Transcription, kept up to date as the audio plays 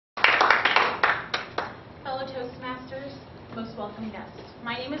most welcome guest.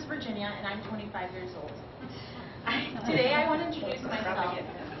 My name is Virginia, and I'm 25 years old. Today I want to introduce myself.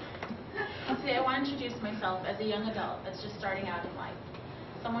 Today I want to introduce myself as a young adult that's just starting out in life,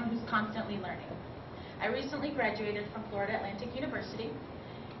 someone who's constantly learning. I recently graduated from Florida Atlantic University,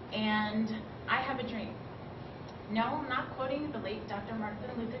 and I have a dream. No, I'm not quoting the late Dr. Martin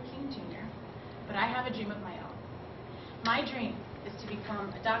Luther King Jr., but I have a dream of my own. My dream is to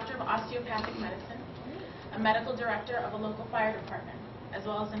become a doctor of osteopathic medicine, a medical director of a local fire department, as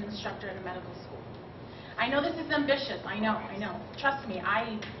well as an instructor at a medical school. I know this is ambitious, I know. Trust me,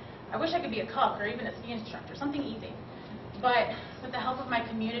 I wish I could be a cook or even a ski instructor, something easy. But with the help of my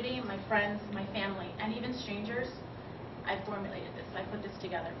community, my friends, my family, and even strangers, I formulated this. I put this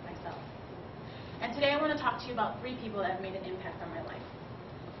together myself. And today I want to talk to you about 3 people that have made an impact on my life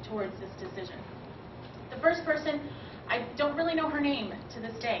towards this decision. The first person, I don't really know her name to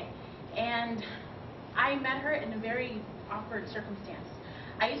this day, and I met her in a very awkward circumstance.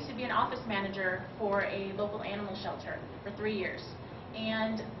 I used to be an office manager for a local animal shelter for 3 years.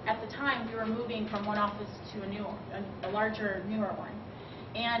 And at the time, we were moving from one office to a larger, newer one.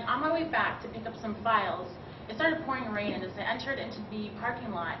 And on my way back to pick up some files, it started pouring rain, and as I entered into the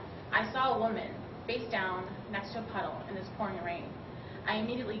parking lot, I saw a woman face down next to a puddle in this pouring rain. I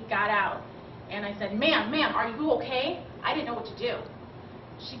immediately got out, and I said, ma'am, are you okay? I didn't know what to do.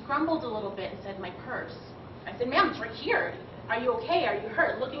 She grumbled a little bit and said, my purse. I said, ma'am, it's right here. Are you okay? Are you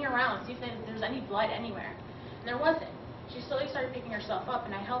hurt? Looking around, see if there's any blood anywhere. And there wasn't. She slowly started picking herself up,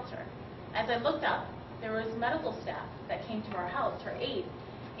 and I helped her. As I looked up, there was medical staff that came to our house, her aide,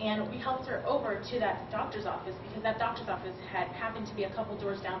 and we helped her over to that doctor's office because that doctor's office had happened to be a couple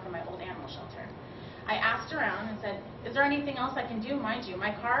doors down from my old animal shelter. I asked around and said, is there anything else I can do? Mind you,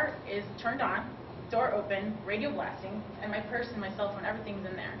 my car is turned on, door open, radio blasting, and my purse and my cell phone, everything's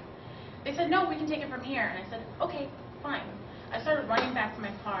in there. They said, no, we can take it from here. And I said, okay, fine. I started running back to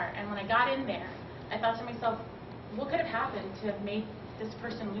my car, and when I got in there, I thought to myself, what could have happened to have made this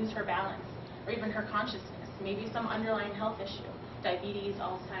person lose her balance, or even her consciousness? Maybe some underlying health issue, diabetes,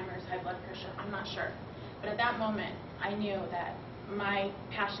 Alzheimer's, high blood pressure, I'm not sure. But at that moment, I knew that my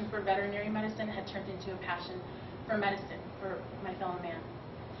passion for veterinary medicine had turned into a passion for medicine, for my fellow man.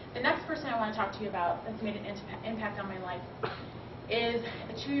 The next person I want to talk to you about that's made an impact on my life is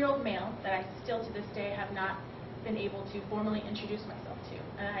a 2-year-old male that I still to this day have not been able to formally introduce myself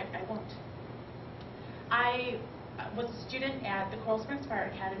to, and I won't. I was a student at the Coral Springs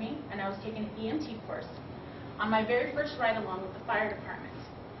Fire Academy, and I was taking an EMT course. On my very first ride along with the fire department,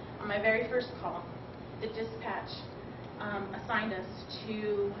 on my very first call, the dispatch assigned us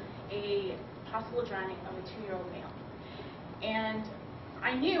to a possible drowning of a 2-year-old male. And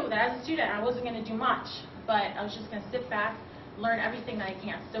I knew that as a student I wasn't going to do much, but I was just going to sit back, learn everything that I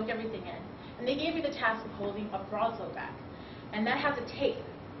can, soak everything in. And they gave me the task of holding a broadslow bag. And that has a tape.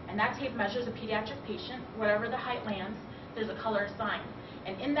 And that tape measures a pediatric patient. Wherever the height lands, there's a color assigned.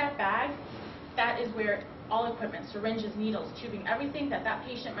 And in that bag, that is where all equipment, syringes, needles, tubing, everything that that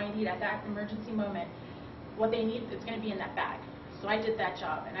patient might need at that emergency moment, what they need is going to be in that bag. So I did that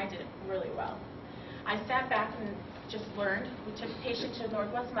job, and I did it really well. I sat back and just learned. We took the patient to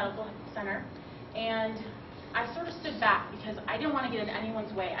Northwest Medical Center, and I sort of stood back because I didn't want to get in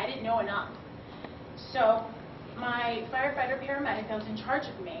anyone's way. I didn't know enough. So my firefighter paramedic that was in charge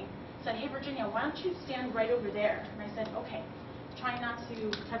of me said, hey, Virginia, why don't you stand right over there? And I said, okay. Trying not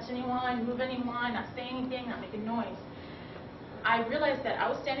to touch anyone, move anyone, not say anything, not make a noise. I realized that I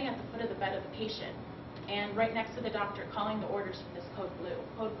was standing at the foot of the bed of the patient and right next to the doctor calling the orders for this code blue.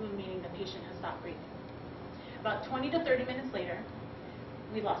 Code blue meaning the patient has stopped breathing. About 20 to 30 minutes later,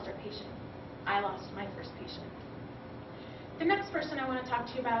 we lost our patient. I lost my first patient. The next person I want to talk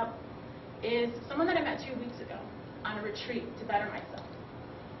to you about is someone that I met 2 weeks ago on a retreat to better myself.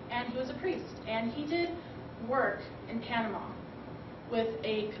 And he was a priest, and he did work in Panama with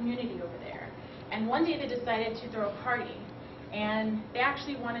a community over there. And one day they decided to throw a party, and they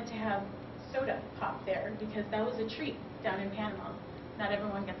actually wanted to have soda pop there because that was a treat down in Panama. Not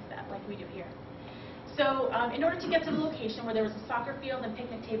everyone gets that like we do here. So in order to get to the location where there was a soccer field and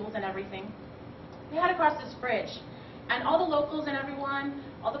picnic tables and everything, they had to cross this bridge. And all the locals and everyone,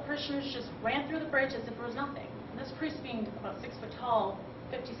 all the parishioners just ran through the bridge as if there was nothing. And this priest being about 6 foot tall,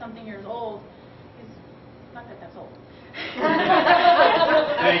 50-something years old, he's not that that's old.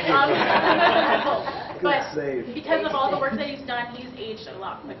 Thank you. But because of all the work that he's done, he's aged a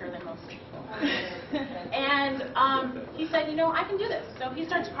lot quicker than most people. And he said, you know, I can do this. So he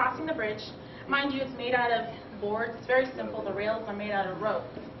starts crossing the bridge. Mind you, it's made out of boards. It's very simple. The rails are made out of rope.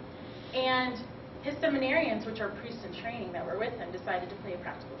 And his seminarians, which are priests in training that were with him, decided to play a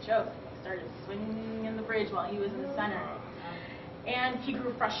practical joke. They started swinging in the bridge while he was in the center. And he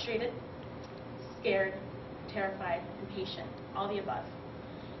grew frustrated, scared, terrified, impatient, all the above,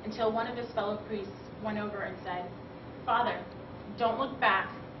 until one of his fellow priests went over and said, "Father, don't look back,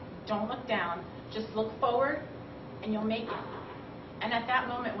 don't look down, just look forward and you'll make it." And at that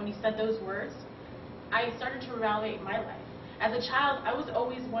moment when he said those words, I started to evaluate my life. As a child, I was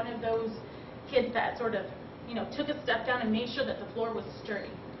always one of those kids that sort of, took a step down and made sure that the floor was sturdy.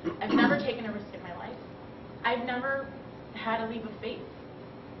 I've never taken a risk in my life. I've never had a leap of faith.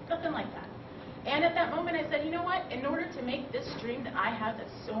 Nothing like that. And at that moment I said, you know what? In order to make this dream that I have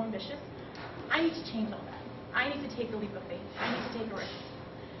that's so ambitious, I need to change all that. I need to take a leap of faith. I need to take a risk.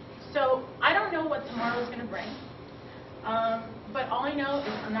 So I don't know what tomorrow is going to bring. But all I know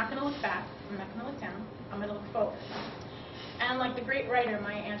is I'm not going to look back. I'm not going to look down. I'm going to look forward. And like the great writer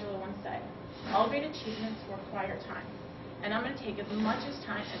Maya Angelou once said, all great achievements require time. And I'm going to take as much as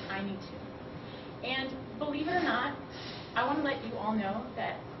time as I need to. And believe it or not, I want to let you all know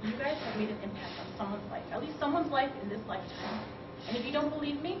that you guys have made an impact on someone's life, at least someone's life in this lifetime. And if you don't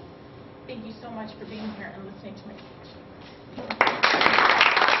believe me, thank you so much for being here and listening to my speech.